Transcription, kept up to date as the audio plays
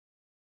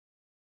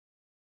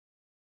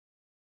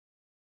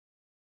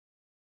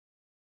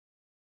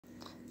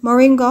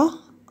Moringa,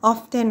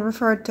 often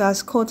referred to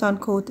as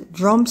quote-unquote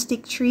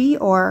drumstick tree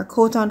or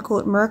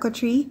quote-unquote miracle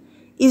tree,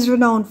 is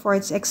renowned for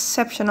its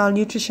exceptional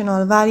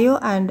nutritional value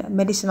and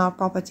medicinal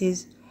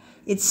properties.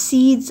 Its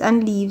seeds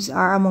and leaves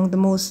are among the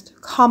most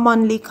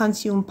commonly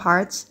consumed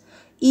parts,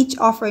 each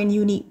offering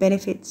unique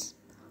benefits.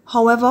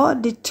 However,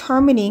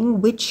 determining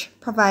which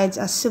provides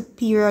a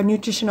superior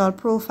nutritional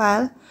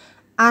profile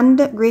and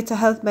greater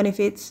health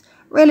benefits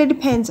really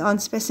depends on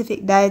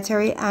specific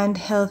dietary and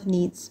health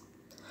needs.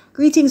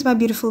 Greetings, my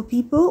beautiful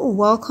people.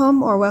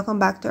 Welcome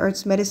back to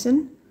Earth's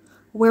Medicine,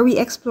 where we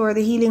explore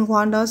the healing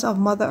wonders of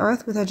Mother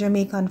Earth with a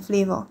Jamaican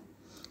flavor.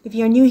 If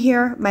you're new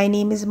here, my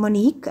name is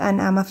Monique, and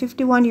I'm a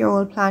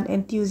 51-year-old plant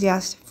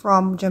enthusiast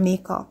from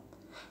Jamaica.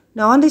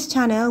 Now, on this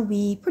channel,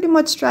 we pretty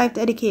much strive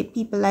to educate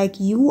people like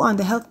you on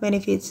the health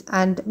benefits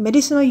and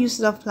medicinal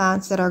uses of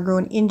plants that are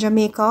grown in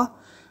Jamaica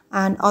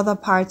and other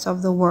parts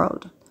of the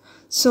world.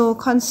 So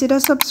consider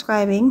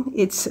subscribing.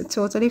 It's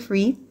totally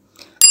free.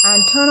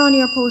 And turn on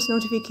your post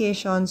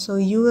notifications so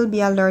you will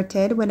be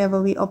alerted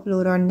whenever we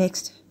upload our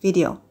next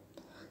video.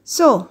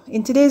 So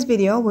in today's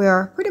video, we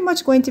are pretty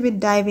much going to be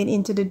diving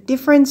into the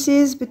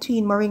differences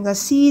between moringa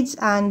seeds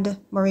and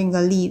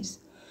moringa leaves,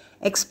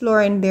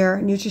 exploring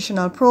their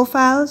nutritional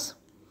profiles,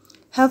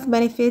 health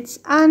benefits,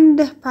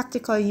 and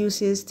practical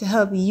uses to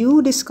help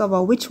you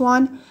discover which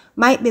one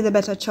might be the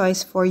better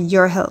choice for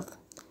your health.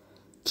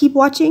 Keep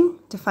watching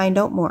to find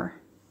out more.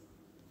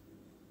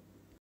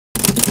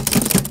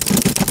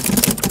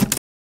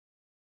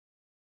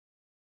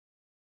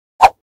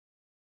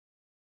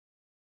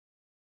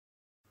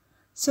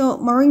 So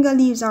moringa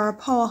leaves are a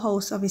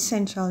powerhouse of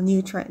essential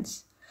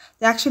nutrients.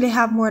 They actually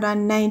have more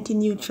than 90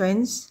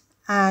 nutrients,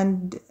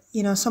 and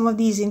some of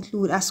these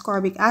include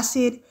ascorbic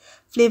acid,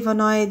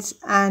 flavonoids,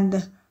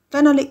 and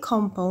phenolic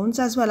compounds,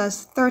 as well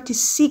as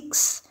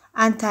 36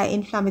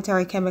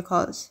 anti-inflammatory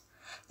chemicals.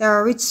 They're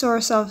a rich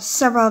source of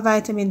several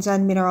vitamins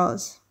and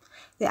minerals.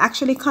 They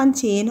actually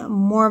contain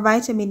more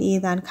vitamin A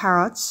than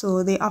carrots,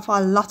 so they offer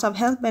a lot of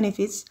health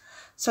benefits,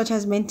 such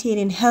as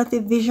maintaining healthy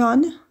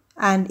vision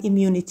and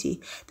immunity.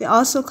 They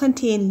also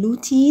contain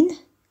lutein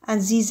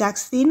and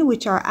zeaxanthin,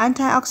 which are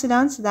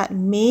antioxidants that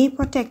may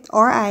protect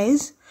our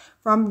eyes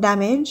from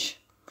damage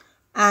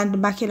and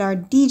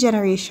macular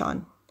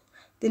degeneration.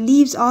 The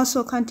leaves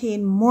also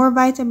contain more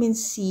vitamin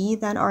C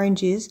than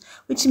oranges,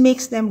 which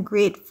makes them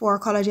great for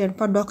collagen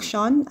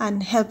production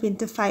and helping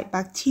to fight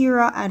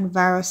bacteria and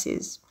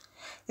viruses.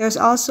 There's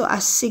also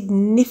a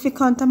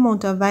significant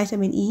amount of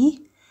vitamin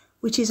E,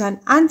 which is an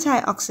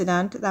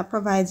antioxidant that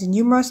provides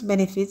numerous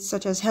benefits,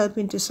 such as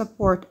helping to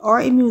support our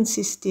immune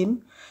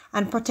system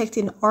and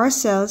protecting our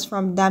cells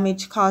from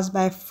damage caused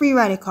by free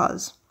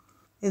radicals.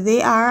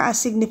 They are a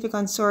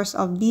significant source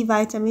of B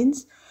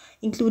vitamins,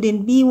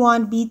 including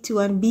B1,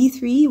 B2, and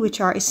B3, which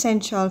are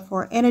essential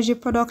for energy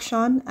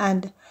production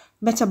and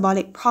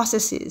metabolic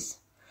processes.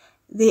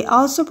 They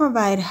also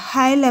provide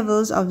high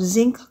levels of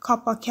zinc,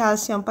 copper,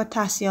 calcium,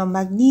 potassium,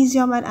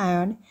 magnesium, and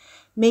iron,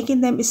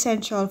 making them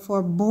essential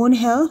for bone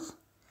health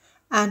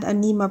and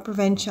anemia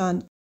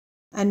prevention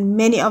and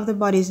many of the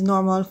body's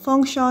normal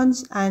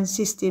functions and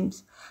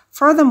systems.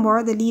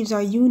 Furthermore, the leaves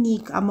are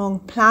unique among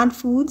plant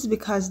foods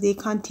because they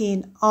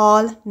contain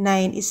all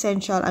 9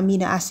 essential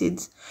amino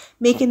acids,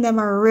 making them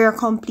a rare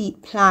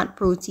complete plant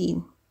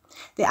protein.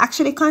 They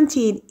actually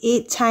contain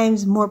 8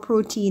 times more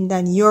protein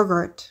than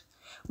yogurt,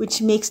 which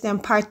makes them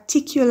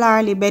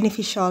particularly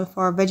beneficial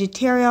for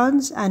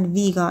vegetarians and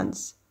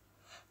vegans.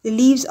 The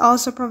leaves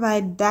also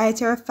provide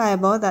dietary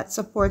fiber that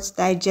supports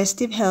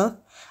digestive health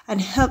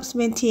and helps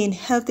maintain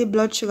healthy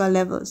blood sugar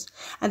levels,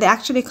 and they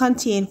actually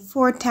contain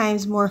 4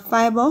 times more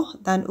fiber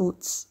than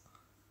oats.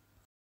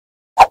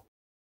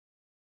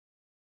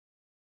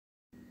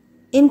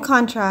 In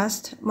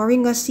contrast,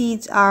 moringa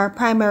seeds are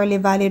primarily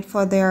valued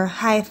for their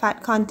high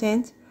fat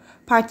content,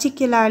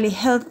 particularly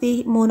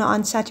healthy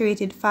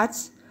monounsaturated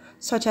fats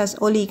such as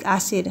oleic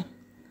acid.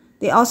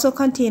 They also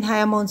contain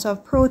high amounts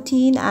of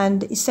protein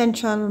and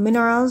essential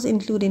minerals,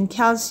 including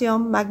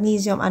calcium,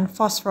 magnesium, and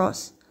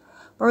phosphorus.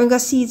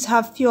 Moringa seeds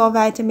have fewer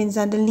vitamins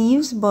than the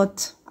leaves,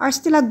 but are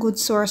still a good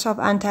source of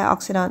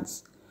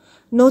antioxidants.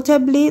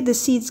 Notably, the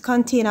seeds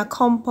contain a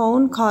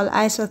compound called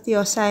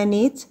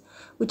isothiocyanate,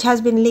 which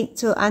has been linked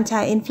to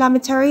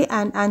anti-inflammatory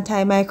and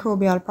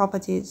antimicrobial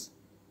properties.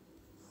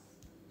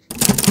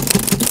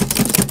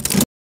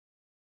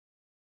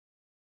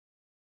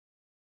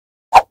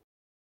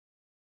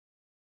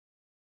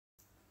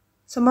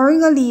 So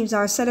moringa leaves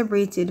are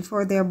celebrated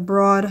for their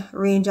broad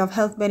range of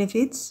health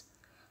benefits.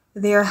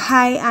 Their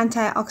high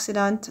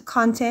antioxidant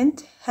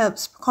content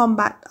helps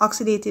combat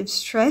oxidative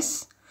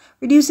stress,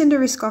 reducing the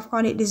risk of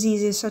chronic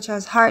diseases such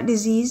as heart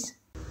disease,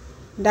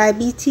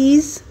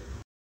 diabetes,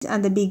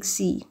 and the big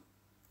C.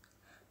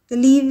 The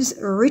leaves'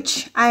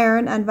 rich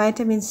iron and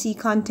vitamin C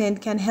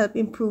content can help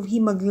improve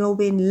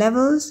hemoglobin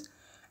levels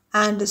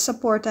and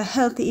support a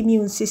healthy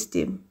immune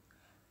system.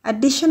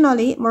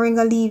 Additionally,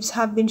 moringa leaves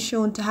have been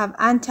shown to have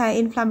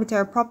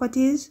anti-inflammatory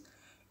properties,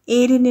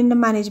 aiding in the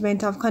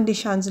management of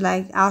conditions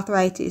like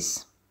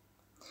arthritis.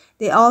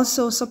 They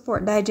also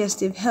support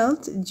digestive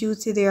health due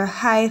to their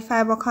high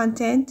fiber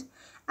content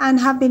and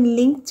have been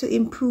linked to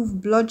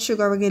improve blood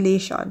sugar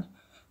regulation,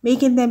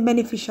 making them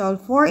beneficial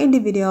for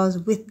individuals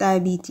with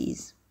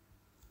diabetes.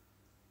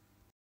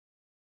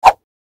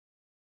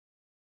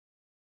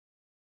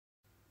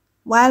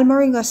 While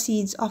moringa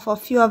seeds offer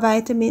fewer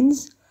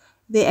vitamins,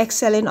 they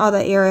excel in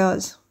other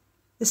areas.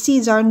 The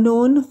seeds are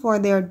known for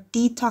their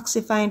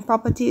detoxifying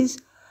properties,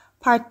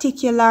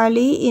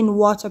 particularly in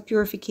water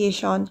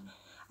purification,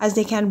 as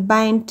they can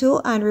bind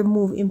to and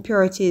remove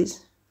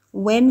impurities.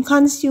 When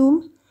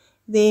consumed,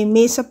 they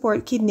may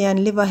support kidney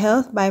and liver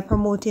health by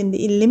promoting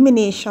the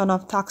elimination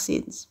of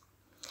toxins.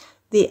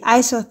 The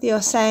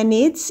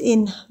isothiocyanates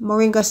in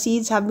moringa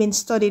seeds have been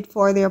studied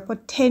for their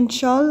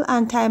potential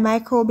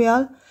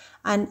antimicrobial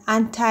and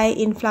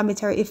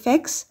anti-inflammatory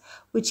effects,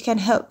 which can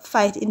help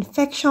fight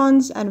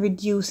infections and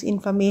reduce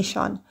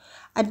inflammation.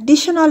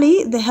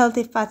 Additionally, the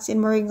healthy fats in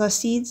moringa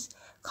seeds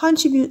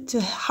contribute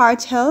to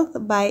heart health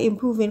by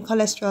improving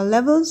cholesterol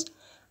levels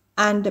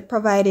and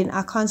providing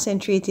a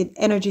concentrated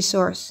energy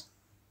source.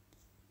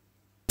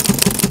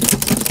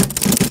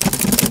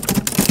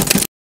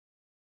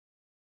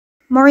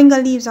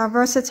 Moringa leaves are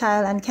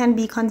versatile and can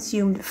be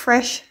consumed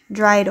fresh,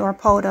 dried, or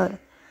powdered.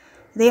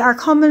 They are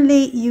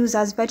commonly used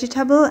as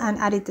vegetable and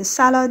added to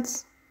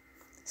salads,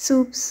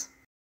 soups,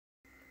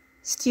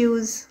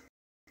 stews,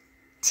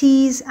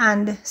 teas,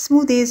 and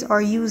smoothies,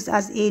 or used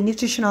as a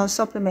nutritional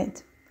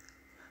supplement.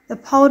 The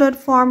powdered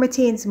form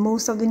retains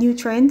most of the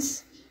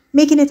nutrients,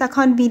 making it a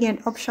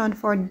convenient option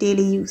for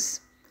daily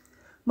use.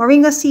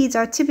 Moringa seeds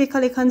are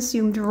typically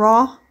consumed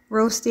raw,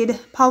 roasted,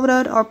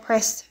 powdered, or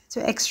pressed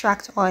to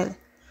extract oil.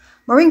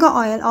 Moringa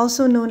oil,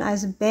 also known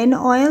as ben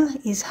oil,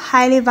 is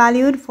highly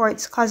valued for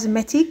its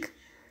cosmetic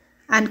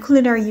and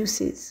culinary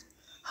uses.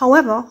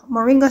 However,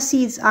 moringa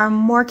seeds are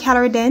more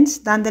calorie dense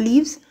than the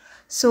leaves,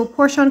 so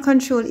portion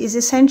control is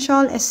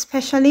essential,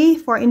 especially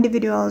for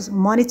individuals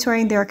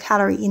monitoring their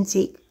calorie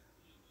intake.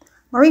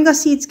 Moringa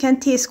seeds can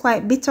taste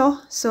quite bitter,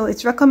 so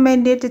it's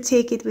recommended to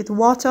take it with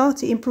water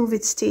to improve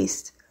its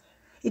taste.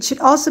 It should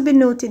also be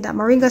noted that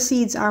moringa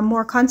seeds are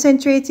more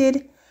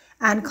concentrated,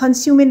 and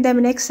consuming them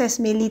in excess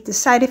may lead to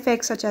side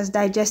effects such as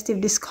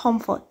digestive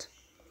discomfort.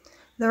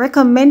 The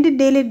recommended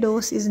daily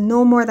dose is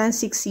no more than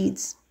 6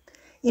 seeds.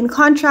 In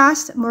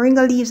contrast,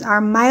 moringa leaves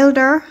are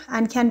milder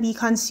and can be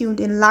consumed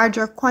in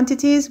larger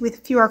quantities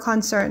with fewer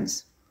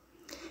concerns.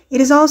 It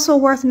is also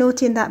worth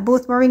noting that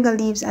both moringa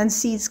leaves and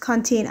seeds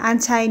contain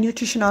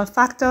anti-nutritional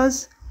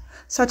factors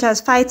such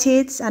as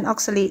phytates and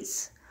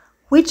oxalates,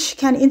 which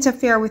can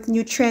interfere with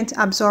nutrient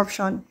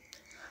absorption.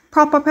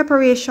 Proper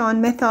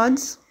preparation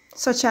methods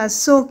such as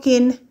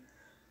soaking,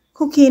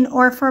 cooking,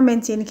 or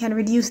fermenting can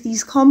reduce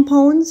these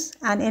compounds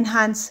and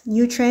enhance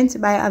nutrient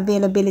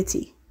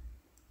bioavailability.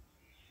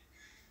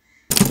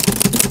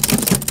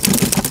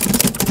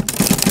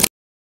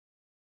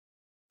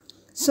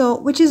 So,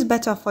 which is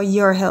better for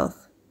your health?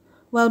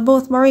 Well,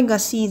 both moringa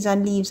seeds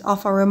and leaves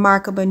offer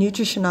remarkable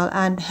nutritional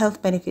and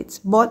health benefits,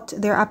 but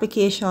their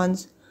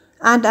applications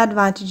and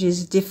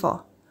advantages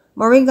differ.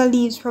 Moringa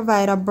leaves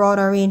provide a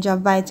broader range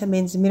of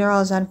vitamins,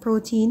 minerals, and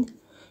protein,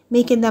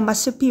 making them a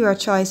superior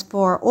choice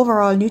for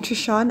overall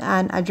nutrition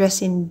and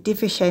addressing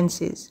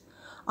deficiencies.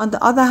 On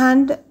the other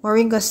hand,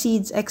 moringa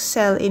seeds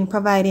excel in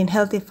providing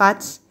healthy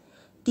fats,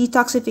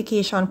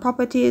 detoxification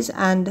properties,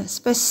 and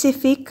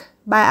specific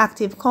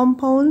bioactive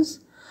compounds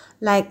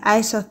like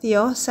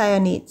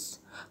isothiocyanates.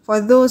 For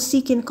those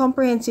seeking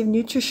comprehensive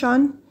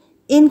nutrition,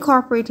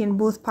 incorporating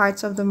both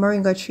parts of the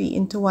moringa tree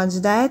into one's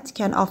diet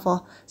can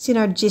offer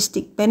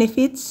synergistic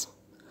benefits,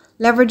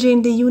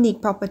 leveraging the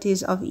unique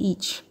properties of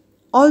each.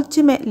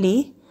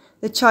 Ultimately,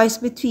 the choice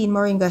between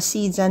moringa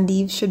seeds and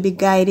leaves should be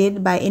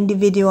guided by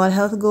individual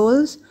health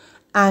goals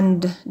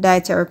and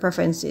dietary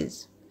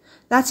preferences.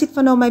 That's it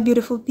for now, my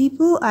beautiful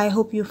people. I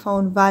hope you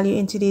found value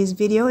in today's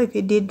video. If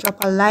you did,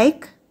 drop a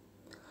like,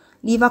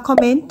 leave a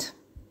comment,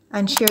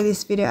 and share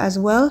this video as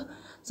well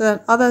so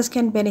that others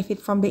can benefit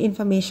from the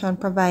information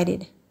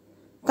provided.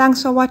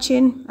 Thanks for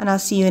watching, and I'll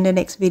see you in the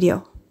next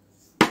video.